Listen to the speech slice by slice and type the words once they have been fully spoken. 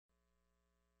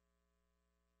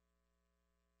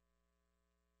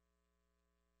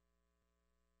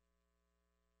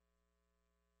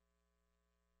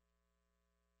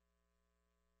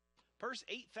Purse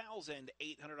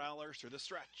 $8,800 through the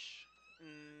stretch.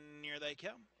 Here they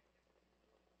come.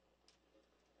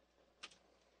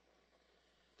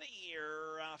 The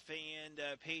rough and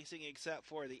pacing except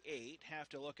for the 8. Have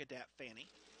to look at that Fanny.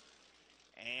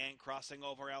 And crossing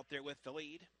over out there with the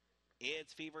lead,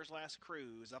 it's Fever's Last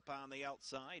Cruise. Up on the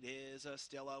outside is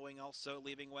Still Owing, also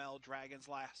leaving well, Dragon's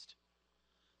Last.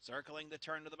 Circling the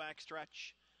turn to the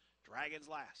backstretch, Dragon's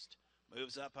Last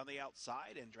moves up on the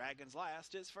outside, and Dragon's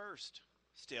Last is first.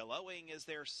 Still Owing is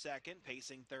their second,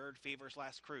 pacing third, Fever's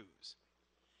Last Cruise.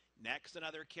 Next,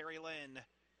 another Carrie Lynn.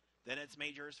 Then it's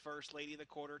Major's First Lady, the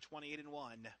quarter, 28-1.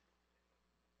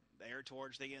 There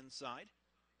towards the inside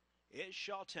is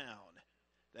Shawtown.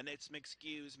 Then it's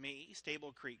M'Excuse Me,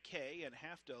 Stable Creek K, and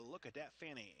Have to Look at that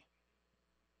Fanny.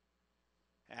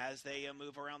 As they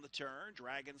move around the turn,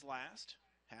 Dragon's Last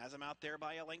has them out there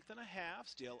by a length and a half.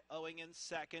 Still Owing in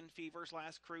second, Fever's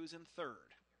Last Cruise in third.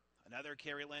 Another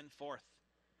Carrie Lynn fourth.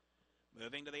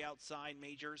 Moving to the outside,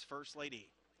 Major's First Lady.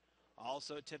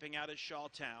 Also tipping out is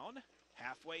Shawtown.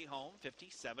 Halfway home,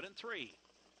 57-3.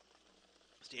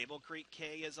 Stable Creek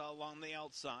K is along the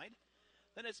outside.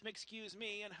 Then it's M'Excuse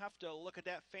Me and Have to Look at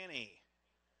that Fanny.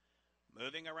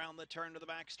 Moving around the turn to the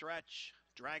backstretch,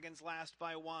 Dragon's Last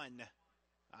by 1.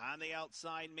 On the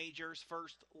outside, Major's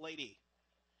First Lady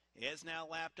is now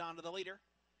lapped onto the leader.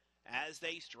 As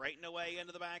they straighten away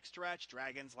into the backstretch,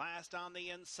 Dragon's Last on the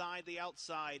inside, the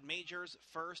outside, Major's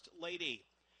First Lady.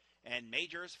 And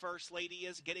Major's First Lady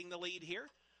is getting the lead here.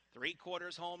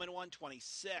 3/4 home in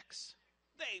 126.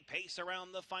 They pace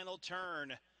around the final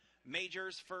turn.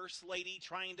 Major's First Lady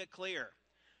trying to clear.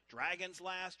 Dragon's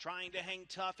Last trying to hang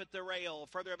tough at the rail.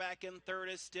 Further back in third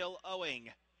is Still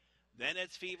Owing. Then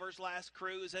it's Fever's Last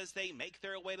Cruise as they make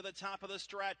their way to the top of the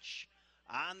stretch.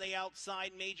 On the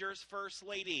outside, Major's First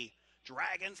Lady.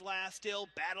 Dragon's Last still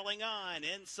battling on.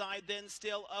 Inside then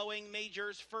Still Owing,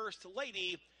 Major's First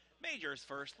Lady. Major's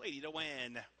First Lady to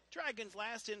win. Dragon's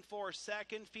Last in for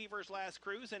second, Fever's Last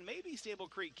Cruise, and maybe Stable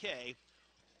Creek K,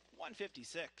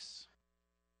 156.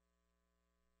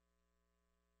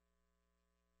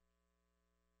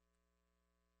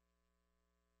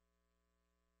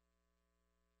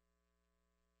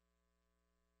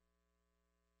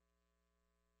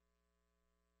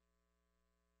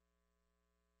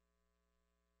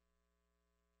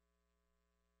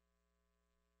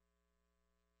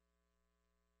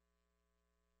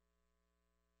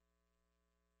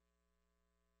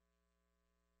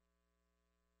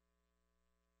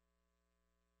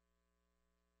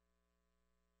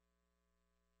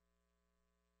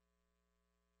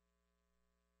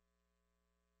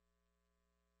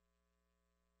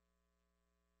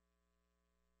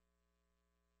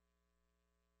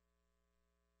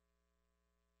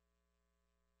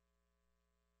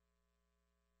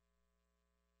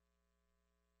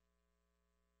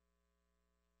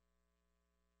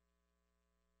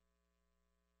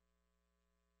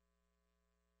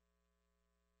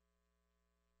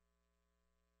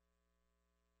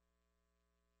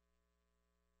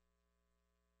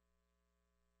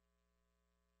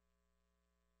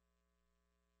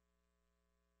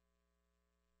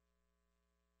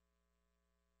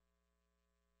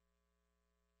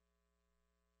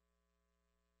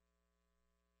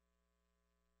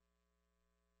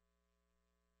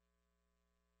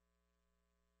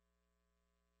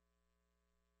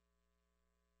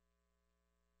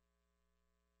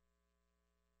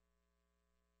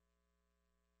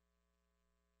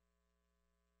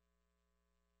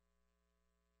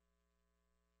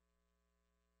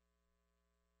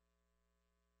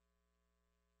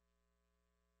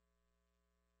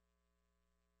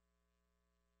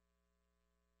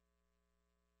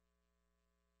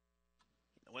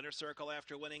 The winner's circle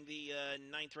after winning the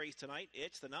ninth race tonight,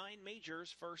 it's the 9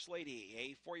 Major's First Lady,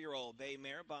 a 4-year-old bay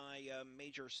mare by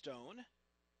Major Stone.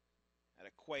 At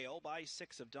a Quail by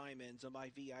 6 of Diamonds and by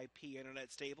VIP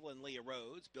Internet Stable and Leah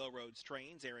Rhodes. Bill Rhodes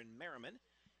trains. Aaron Merriman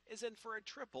is in for a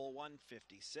triple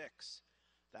 156.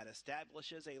 That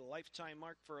establishes a lifetime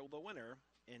mark for the winner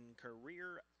in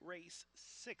career race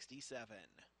 67.